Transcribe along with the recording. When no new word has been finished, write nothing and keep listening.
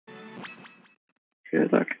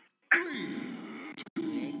Good luck.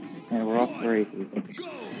 And we're off the races.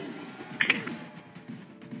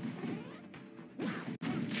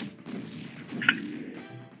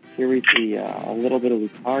 Here we see a little bit of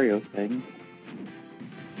Lucario thing.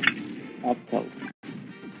 Up tilt.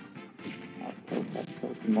 Up tilt, up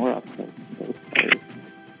tilt, more up tilt. Those players.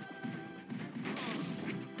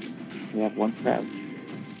 We have one crouch.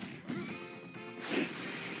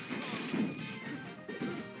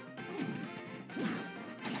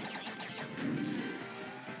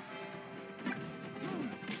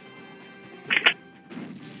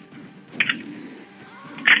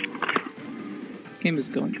 This game is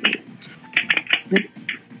going great.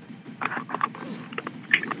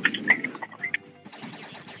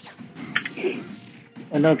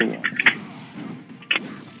 Another one.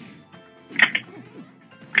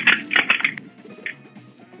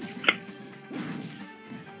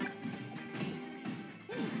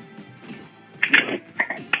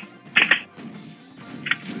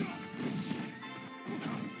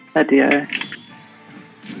 That DI.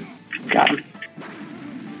 Got him.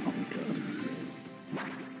 Oh my god.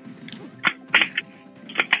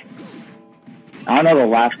 I don't know the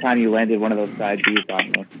last time you landed one of those side Bs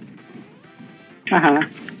on me. Uh-huh.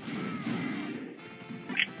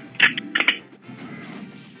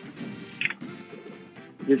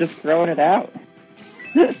 You're just throwing it out.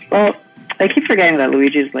 Well, I keep forgetting that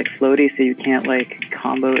Luigi's like floaty, so you can't like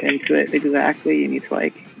combo into it exactly. You need to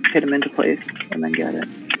like hit him into place and then get it.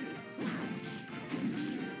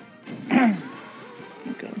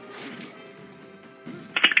 Okay.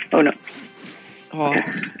 Oh no. Oh, Okay.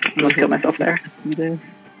 I almost killed myself there. You there?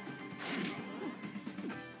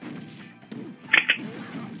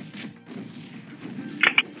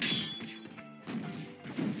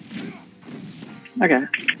 Okay.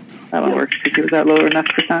 That one works because he was at lower enough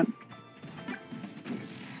percent.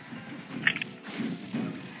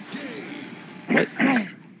 What?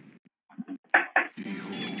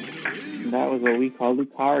 That was what we call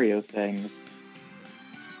Lucario things.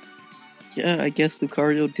 Yeah, I guess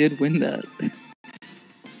Lucario did win that.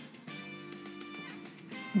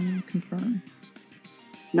 Confirm.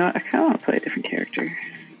 No, I kind of want to play a different character.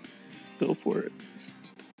 Go for it.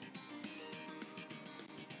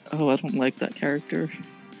 Oh, I don't like that character.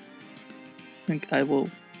 I think I will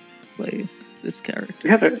play this character.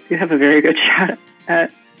 You have a very good shot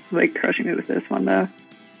at like crushing me with this one though.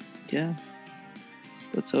 Yeah.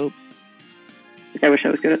 Let's hope. Like, I wish I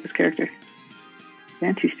was good at this character.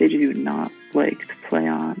 And two stages you would not like to play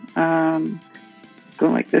on.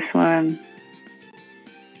 Going like this one.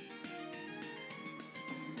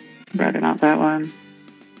 Rather not that one.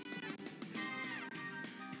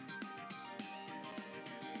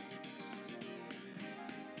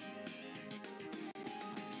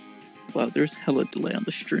 Wow, there's hella delay on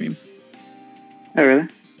the stream. Oh really?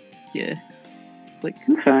 Yeah. Like,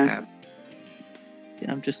 That's fine.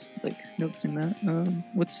 yeah, I'm just like noticing that.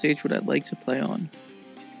 What stage would I like to play on?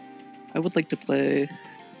 I would like to play.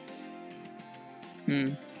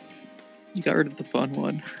 You got rid of the fun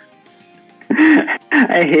one.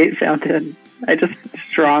 I hate Fountain. I just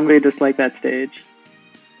strongly dislike that stage.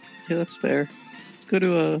 Yeah, that's fair. Let's go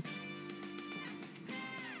to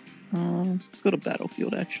let's go to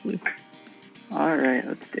Battlefield actually. Alright,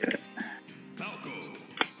 let's do it. Falco.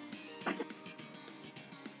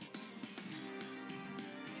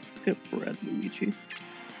 Let's get Red Luigi.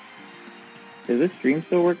 Is this stream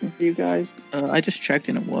still working for you guys? I just checked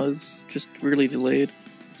and it was just really delayed.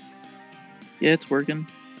 Yeah, it's working.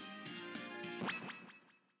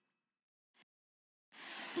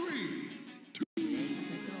 3, 2,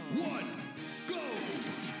 1, go!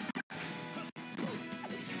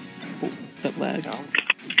 Oh, that lag.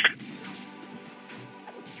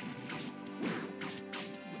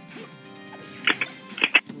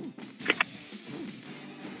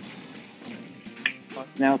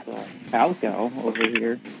 Now it's Falco over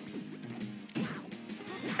here.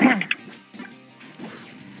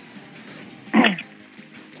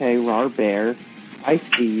 Okay, Rar Bear. I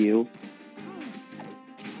see you.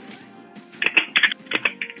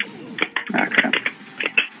 Okay.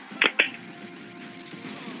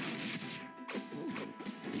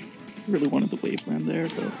 Really wanted the waveland there,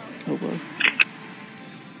 but oh well.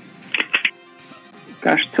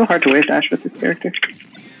 Gosh, it's so hard to wave dash with this character.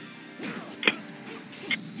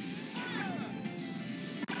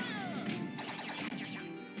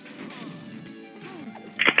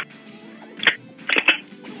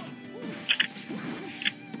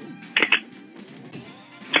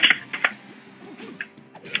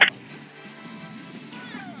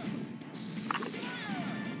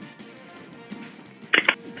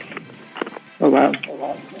 Oh wow.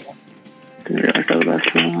 Didn't realize that would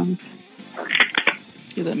last so long.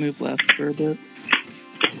 Yeah, that move lasts for a bit.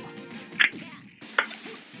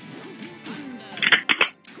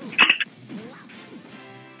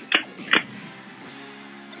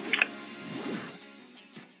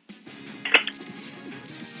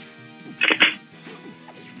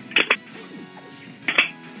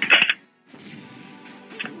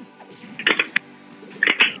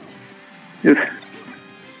 Oof.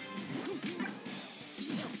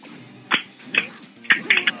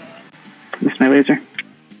 Missed my laser.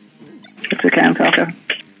 It's okay, I'm Falco.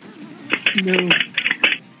 No.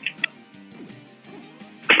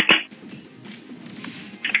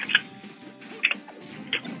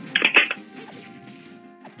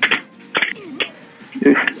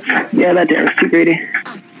 Oof. Yeah, that dare was too greedy.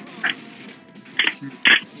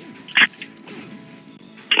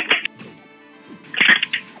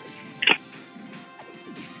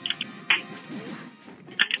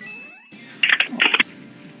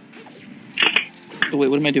 Oh wait,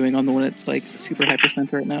 what am I doing on the one at like super high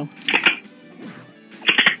percent right now?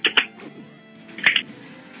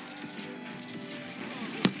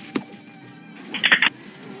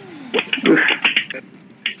 Oof.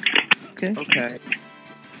 Okay. Okay.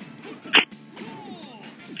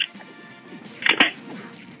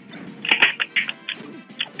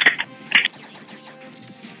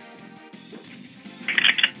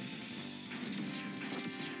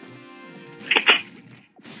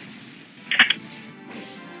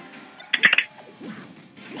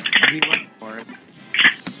 He went for it.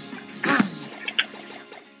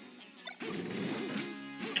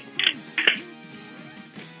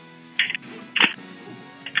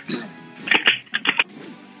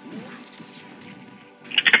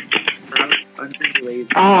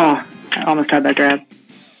 Oh, I almost had that grab.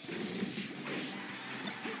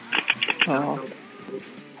 Oh,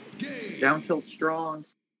 Down tilt strong.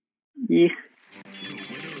 Yeah.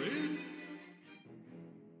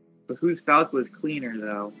 But whose Falco is cleaner,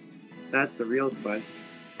 though? That's the real question.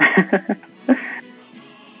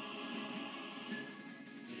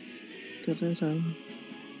 da-da-da.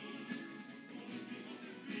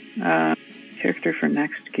 Character for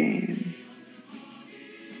next game.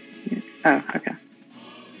 Yeah. Oh, okay.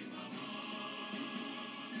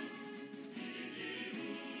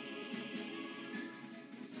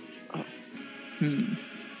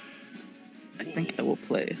 I think I will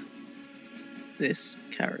play this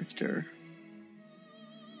character.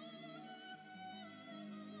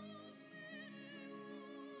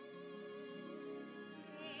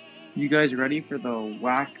 You guys ready for the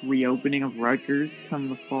whack reopening of Rutgers come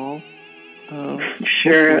the fall?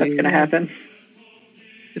 Sure, that's hopefully, gonna happen.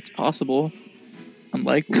 It's possible.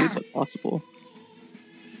 Unlikely, but possible.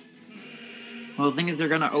 Well, the thing is, they're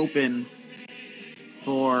gonna open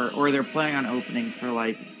or they're planning on opening for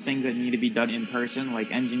like things that need to be done in person,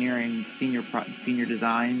 like engineering, senior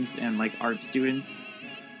designs, and like art students.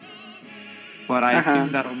 But I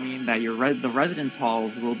assume that'll mean that the residence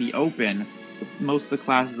halls will be open. Most of the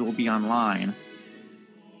classes will be online.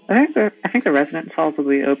 I think the residence halls will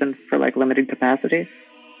be open for like limited capacity,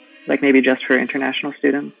 like maybe just for international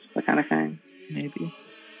students, that kind of thing. Maybe.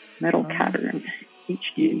 Metal Cavern,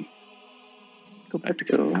 HQ. Let's go back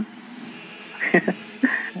Let's to go.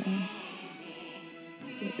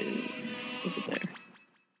 That is over there.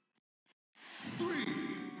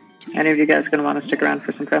 Any of you guys gonna want to stick around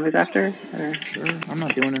for some friendlies after? Or? Sure, I'm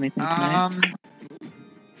not doing anything tonight.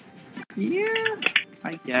 Yeah,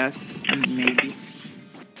 I guess. Maybe.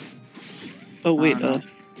 Oh wait, I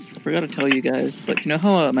forgot to tell you guys, but you know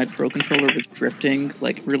how my Pro Controller was drifting,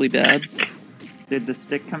 like, really bad? Did the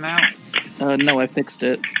stick come out? No, I fixed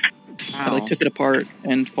it. I, like, took it apart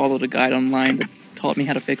and followed a guide online that taught me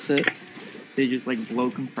how to fix it. They just, like,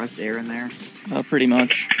 blow compressed air in there? Pretty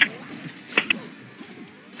much.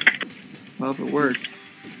 Well, if it works.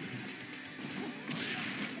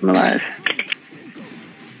 I'm alive.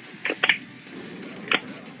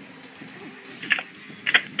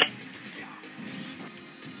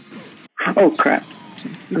 Oh crap.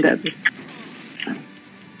 I'm dead.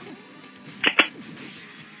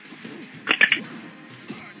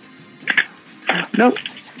 Nope.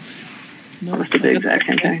 No, Almost did the exact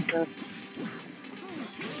same thing.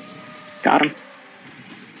 Got him.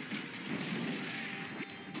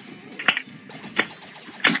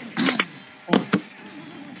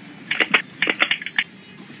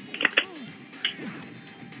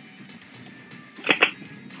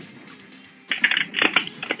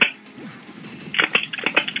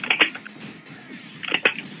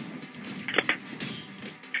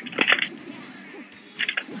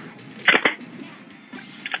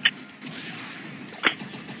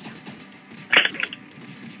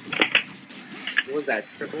 what was that,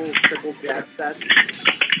 triple jab set?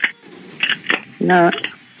 No.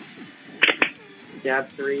 Jab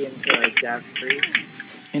 3 into like jab 3?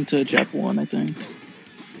 Into jab 1, I think.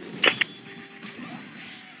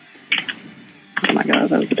 Oh my god,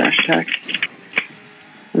 that was a dash attack.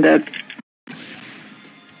 I'm dead.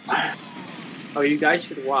 Oh, you guys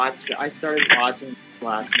should watch. I started watching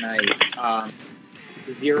last night.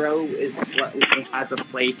 Zero has a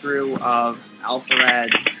playthrough of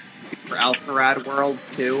Alpharad World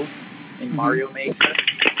 2 in Mario Maker,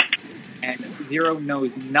 and Zero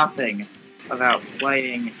knows nothing about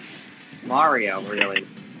playing Mario really.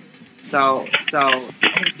 So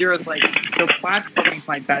Zero's like, so platforming's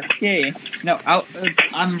my best game. No,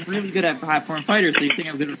 I'm really good at platform fighters, so you think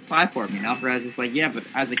I'm good at platforming? And Alfred's just like, yeah, but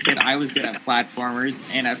as a kid, I was good at platformers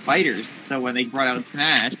and at fighters. So when they brought out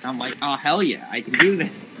Smash, I'm like, oh, hell yeah, I can do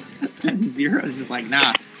this. And Zero's just like,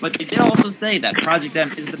 nah. But they did also say that Project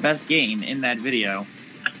M is the best game in that video.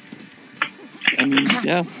 And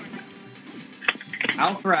yeah.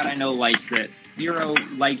 Alfred, I know, likes it. Zero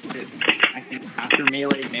likes it, I think, after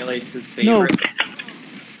Melee. Melee's his favorite. No.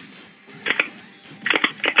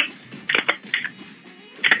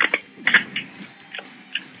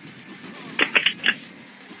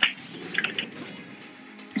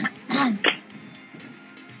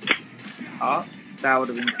 Oh, that would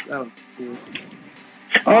have been so cool.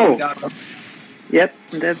 Oh! God. Yep,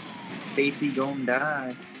 I'm dead. Spacey gon'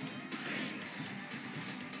 die.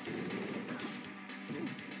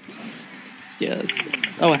 Yeah.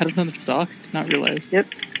 Oh, I had another stock? Did not realize. Yep.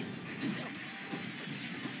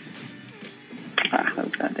 Ah, that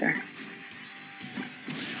was bad there.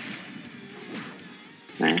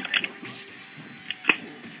 Nice.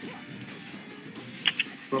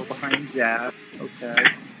 Go behind jab. Okay.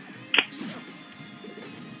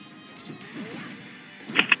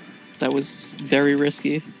 That was very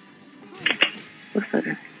risky. Looks like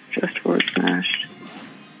just forward smashed.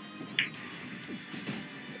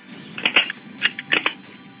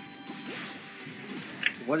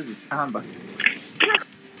 What is this combo?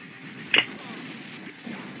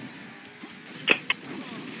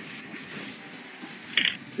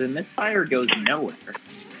 The misfire goes nowhere.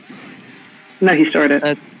 No, he stored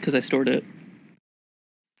it. Because I stored it.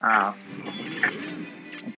 Oh.